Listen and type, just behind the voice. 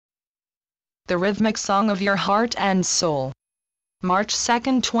the rhythmic song of your heart and soul. March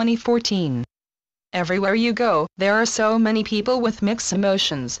 2, 2014. Everywhere you go, there are so many people with mixed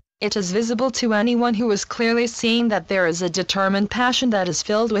emotions. It is visible to anyone who is clearly seeing that there is a determined passion that is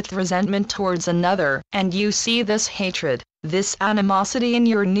filled with resentment towards another, and you see this hatred, this animosity in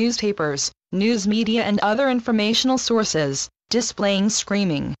your newspapers, news media and other informational sources, displaying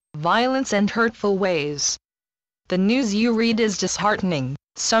screaming, violence and hurtful ways. The news you read is disheartening.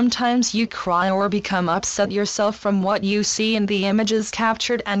 Sometimes you cry or become upset yourself from what you see in the images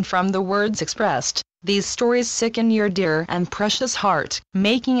captured and from the words expressed. These stories sicken your dear and precious heart,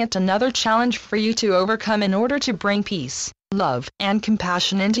 making it another challenge for you to overcome in order to bring peace, love, and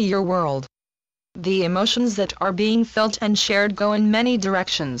compassion into your world. The emotions that are being felt and shared go in many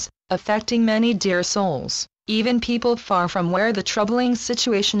directions, affecting many dear souls, even people far from where the troubling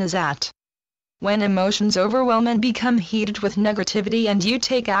situation is at. When emotions overwhelm and become heated with negativity and you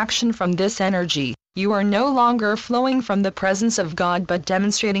take action from this energy, you are no longer flowing from the presence of God but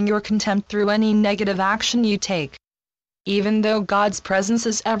demonstrating your contempt through any negative action you take. Even though God's presence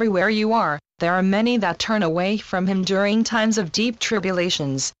is everywhere you are, there are many that turn away from Him during times of deep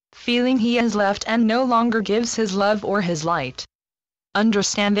tribulations, feeling He has left and no longer gives His love or His light.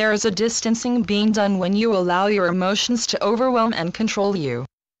 Understand there is a distancing being done when you allow your emotions to overwhelm and control you.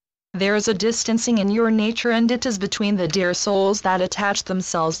 There is a distancing in your nature, and it is between the dear souls that attach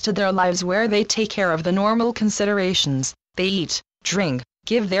themselves to their lives where they take care of the normal considerations. They eat, drink,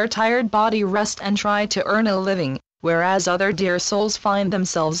 give their tired body rest and try to earn a living, whereas other dear souls find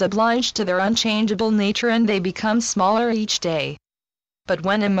themselves obliged to their unchangeable nature and they become smaller each day. But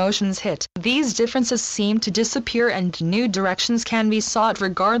when emotions hit, these differences seem to disappear and new directions can be sought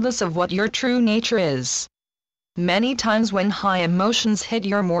regardless of what your true nature is. Many times when high emotions hit,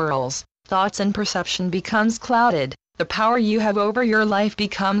 your morals, thoughts and perception becomes clouded, the power you have over your life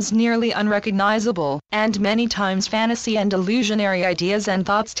becomes nearly unrecognizable, and many times fantasy and illusionary ideas and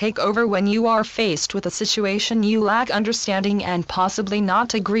thoughts take over when you are faced with a situation you lack understanding and possibly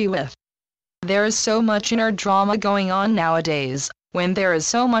not agree with. There is so much inner drama going on nowadays, when there is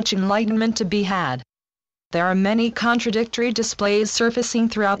so much enlightenment to be had. There are many contradictory displays surfacing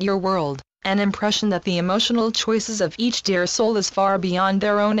throughout your world. An impression that the emotional choices of each dear soul is far beyond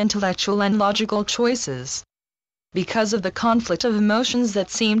their own intellectual and logical choices. Because of the conflict of emotions that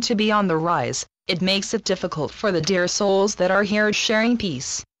seem to be on the rise, it makes it difficult for the dear souls that are here sharing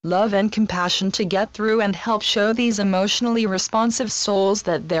peace, love and compassion to get through and help show these emotionally responsive souls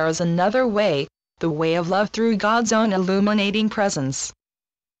that there is another way, the way of love through God's own illuminating presence.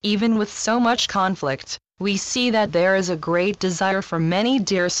 Even with so much conflict, we see that there is a great desire for many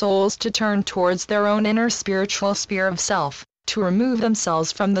dear souls to turn towards their own inner spiritual sphere of self, to remove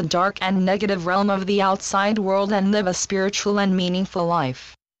themselves from the dark and negative realm of the outside world and live a spiritual and meaningful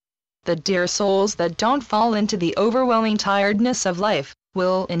life. The dear souls that don't fall into the overwhelming tiredness of life,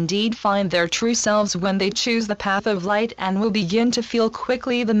 will indeed find their true selves when they choose the path of light and will begin to feel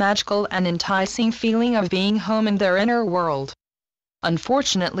quickly the magical and enticing feeling of being home in their inner world.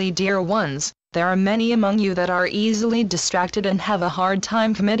 Unfortunately, dear ones, there are many among you that are easily distracted and have a hard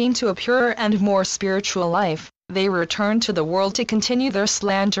time committing to a purer and more spiritual life. They return to the world to continue their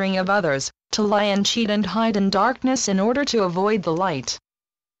slandering of others, to lie and cheat and hide in darkness in order to avoid the light.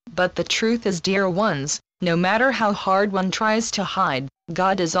 But the truth is, dear ones, no matter how hard one tries to hide,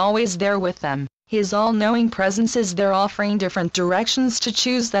 God is always there with them. His all-knowing presence is there, offering different directions to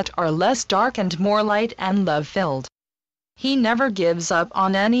choose that are less dark and more light and love-filled. He never gives up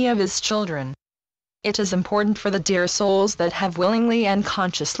on any of His children. It is important for the dear souls that have willingly and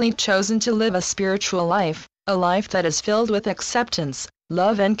consciously chosen to live a spiritual life, a life that is filled with acceptance,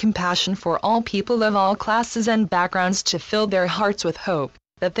 love and compassion for all people of all classes and backgrounds, to fill their hearts with hope,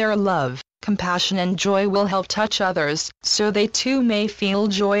 that their love, compassion and joy will help touch others, so they too may feel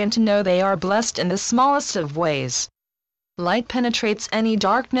joy and to know they are blessed in the smallest of ways. Light penetrates any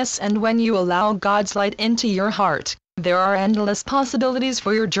darkness, and when you allow God's light into your heart, there are endless possibilities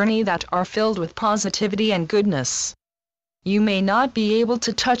for your journey that are filled with positivity and goodness. You may not be able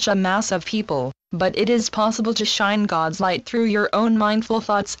to touch a mass of people, but it is possible to shine God's light through your own mindful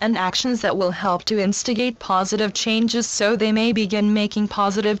thoughts and actions that will help to instigate positive changes so they may begin making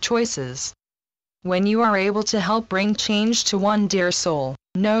positive choices. When you are able to help bring change to one dear soul,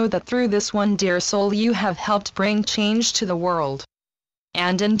 know that through this one dear soul you have helped bring change to the world.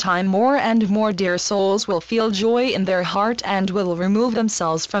 And in time more and more dear souls will feel joy in their heart and will remove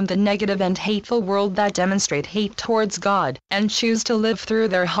themselves from the negative and hateful world that demonstrate hate towards God, and choose to live through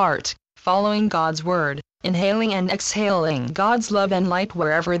their heart, following God's word, inhaling and exhaling God's love and light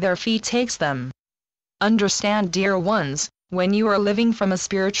wherever their feet takes them. Understand, dear ones, When you are living from a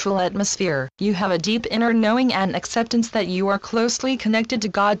spiritual atmosphere, you have a deep inner knowing and acceptance that you are closely connected to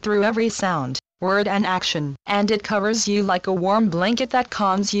God through every sound, word and action, and it covers you like a warm blanket that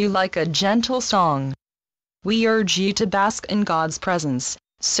calms you like a gentle song. We urge you to bask in God's presence,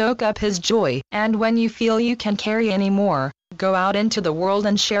 soak up His joy, and when you feel you can't carry any more, go out into the world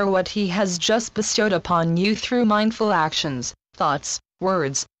and share what He has just bestowed upon you through mindful actions, thoughts,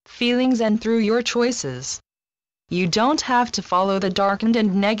 words, feelings and through your choices. You don't have to follow the darkened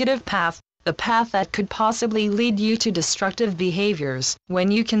and negative path, the path that could possibly lead you to destructive behaviors,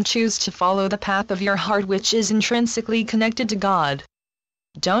 when you can choose to follow the path of your heart which is intrinsically connected to God.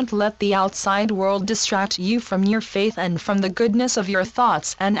 Don't let the outside world distract you from your faith and from the goodness of your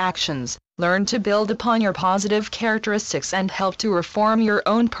thoughts and actions. Learn to build upon your positive characteristics and help to reform your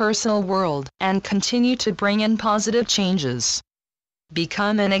own personal world, and continue to bring in positive changes.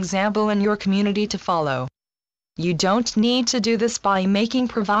 Become an example in your community to follow. You don't need to do this by making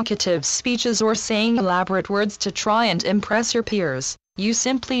provocative speeches or saying elaborate words to try and impress your peers. You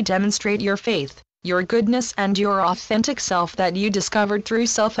simply demonstrate your faith, your goodness and your authentic self that you discovered through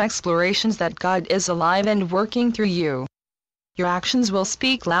self-explorations that God is alive and working through you. Your actions will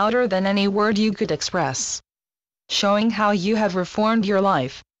speak louder than any word you could express. Showing how you have reformed your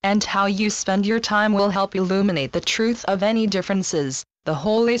life, and how you spend your time will help illuminate the truth of any differences. The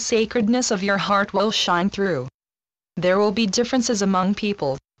holy sacredness of your heart will shine through. There will be differences among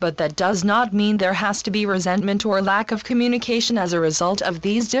people, but that does not mean there has to be resentment or lack of communication as a result of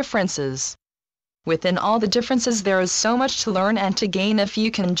these differences. Within all the differences there is so much to learn and to gain if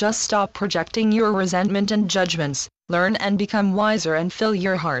you can just stop projecting your resentment and judgments, learn and become wiser and fill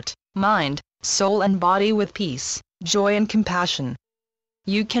your heart, mind, soul and body with peace, joy and compassion.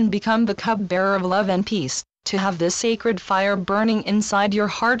 You can become the cup-bearer of love and peace, to have this sacred fire burning inside your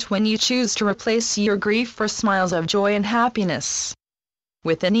heart when you choose to replace your grief for smiles of joy and happiness.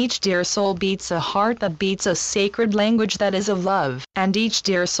 Within each dear soul beats a heart that beats a sacred language that is of love, and each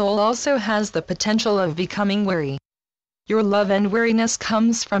dear soul also has the potential of becoming weary. Your love and weariness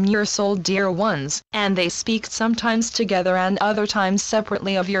comes from your soul, dear ones, and they speak sometimes together and other times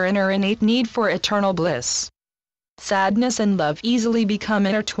separately of your inner innate need for eternal bliss. Sadness and love easily become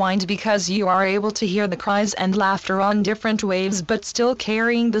intertwined because you are able to hear the cries and laughter on different waves but still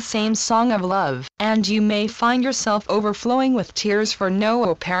carrying the same song of love, and you may find yourself overflowing with tears for no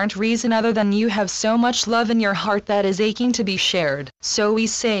apparent reason other than you have so much love in your heart that is aching to be shared. So we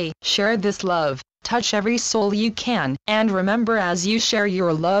say, share this love, touch every soul you can, and remember as you share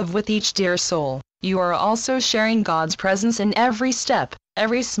your love with each dear soul, you are also sharing God's presence in every step,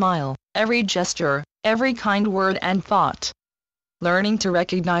 every smile, every gesture, every kind word and thought. Learning to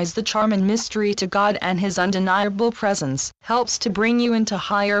recognize the charm and mystery to God and His undeniable presence helps to bring you into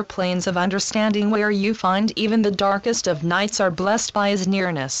higher planes of understanding where you find even the darkest of nights are blessed by His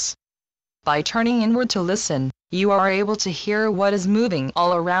nearness. By turning inward to listen, you are able to hear what is moving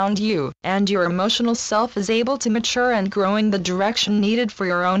all around you, and your emotional self is able to mature and grow in the direction needed for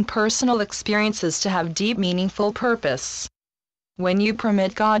your own personal experiences to have deep meaningful purpose. When you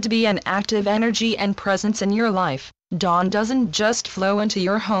permit God to be an active energy and presence in your life, dawn doesn't just flow into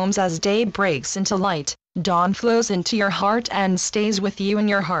your homes as day breaks into light, dawn flows into your heart and stays with you in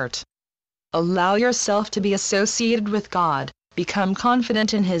your heart. Allow yourself to be associated with God, become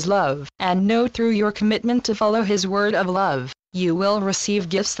confident in His love, and know through your commitment to follow His word of love, you will receive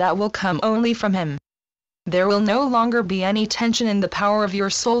gifts that will come only from Him. There will no longer be any tension in the power of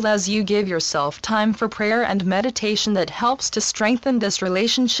your soul as you give yourself time for prayer and meditation that helps to strengthen this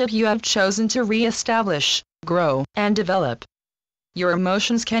relationship you have chosen to re-establish, grow, and develop. Your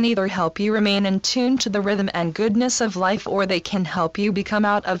emotions can either help you remain in tune to the rhythm and goodness of life, or they can help you become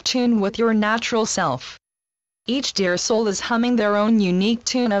out of tune with your natural self. Each dear soul is humming their own unique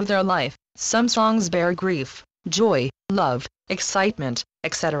tune of their life. Some songs bear grief, joy, love, excitement,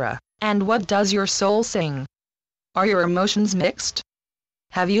 etc. And what does your soul sing? Are your emotions mixed?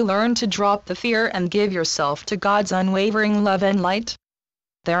 Have you learned to drop the fear and give yourself to God's unwavering love and light?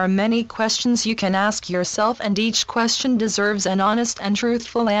 There are many questions you can ask yourself, and each question deserves an honest and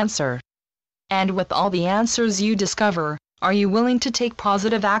truthful answer. And with all the answers you discover, are you willing to take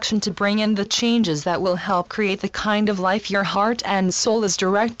positive action to bring in the changes that will help create the kind of life your heart and soul is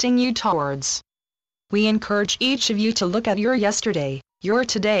directing you towards? We encourage each of you to look at your yesterday, your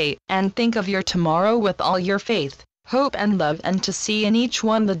today, and think of your tomorrow with all your faith, hope and love, and to see in each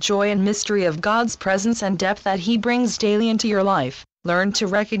one the joy and mystery of God's presence and depth that He brings daily into your life. Learn to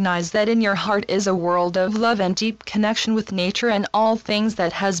recognize that in your heart is a world of love and deep connection with nature and all things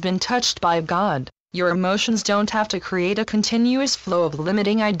that has been touched by God. Your emotions don't have to create a continuous flow of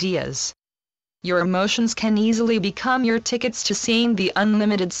limiting ideas. Your emotions can easily become your tickets to seeing the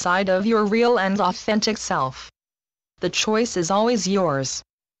unlimited side of your real and authentic self. The choice is always yours.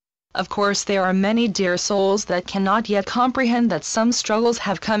 Of course, there are many dear souls that cannot yet comprehend that some struggles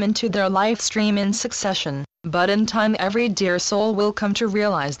have come into their life stream in succession, but in time every dear soul will come to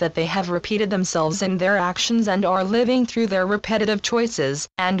realize that they have repeated themselves in their actions and are living through their repetitive choices,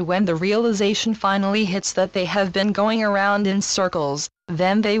 and when the realization finally hits that they have been going around in circles,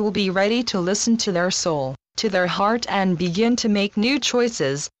 then they will be ready to listen to their soul, to their heart, and begin to make new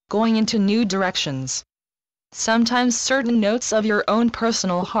choices, going into new directions. Sometimes certain notes of your own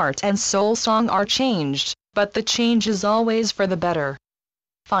personal heart and soul song are changed, but the change is always for the better.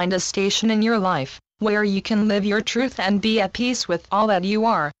 Find a station in your life where you can live your truth and be at peace with all that you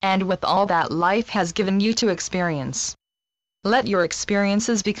are, and with all that life has given you to experience. Let your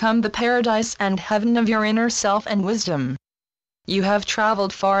experiences become the paradise and heaven of your inner self and wisdom. You have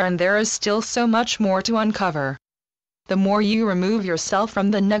traveled far and there is still so much more to uncover. The more you remove yourself from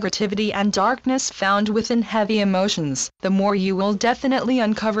the negativity and darkness found within heavy emotions, the more you will definitely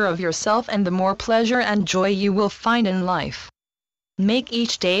uncover of yourself and the more pleasure and joy you will find in life. Make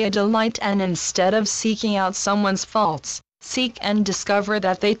each day a delight, and instead of seeking out someone's faults, seek and discover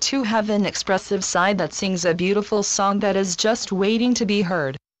that they too have an expressive side that sings a beautiful song that is just waiting to be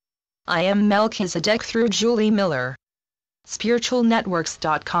heard. I am Melchizedek through Julie Miller.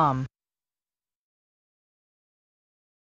 SpiritualNetworks.com